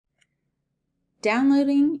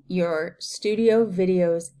Downloading your studio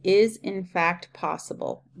videos is in fact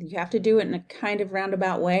possible. You have to do it in a kind of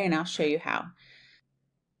roundabout way, and I'll show you how.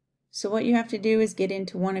 So what you have to do is get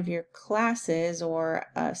into one of your classes, or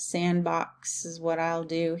a sandbox is what I'll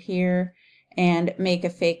do here, and make a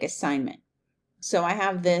fake assignment. So I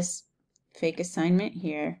have this fake assignment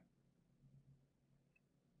here,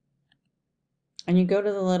 and you go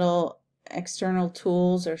to the little external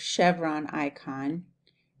tools or chevron icon,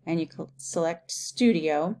 and you select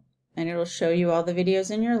Studio, and it'll show you all the videos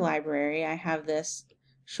in your library. I have this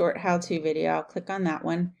short how-to video. I'll click on that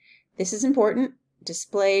one. This is important.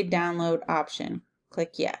 Display download option.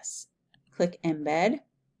 Click yes. Click embed,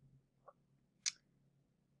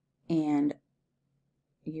 and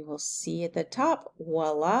you will see at the top,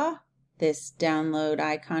 voila, this download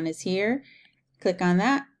icon is here. Click on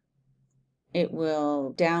that. It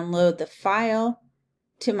will download the file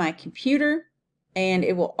to my computer. And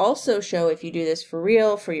it will also show, if you do this for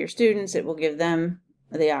real for your students, it will give them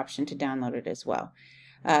the option to download it as well.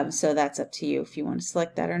 So that's up to you if you want to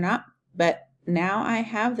select that or not. But now I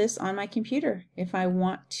have this on my computer. If I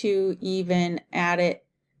want to even add it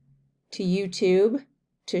to YouTube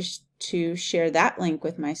to share that link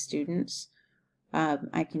with my students,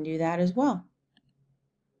 I can do that as well.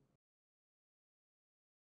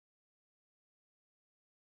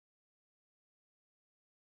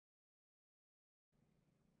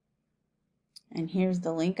 And here's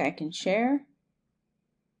the link I can share.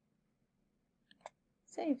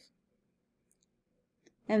 Save.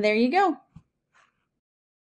 And there you go.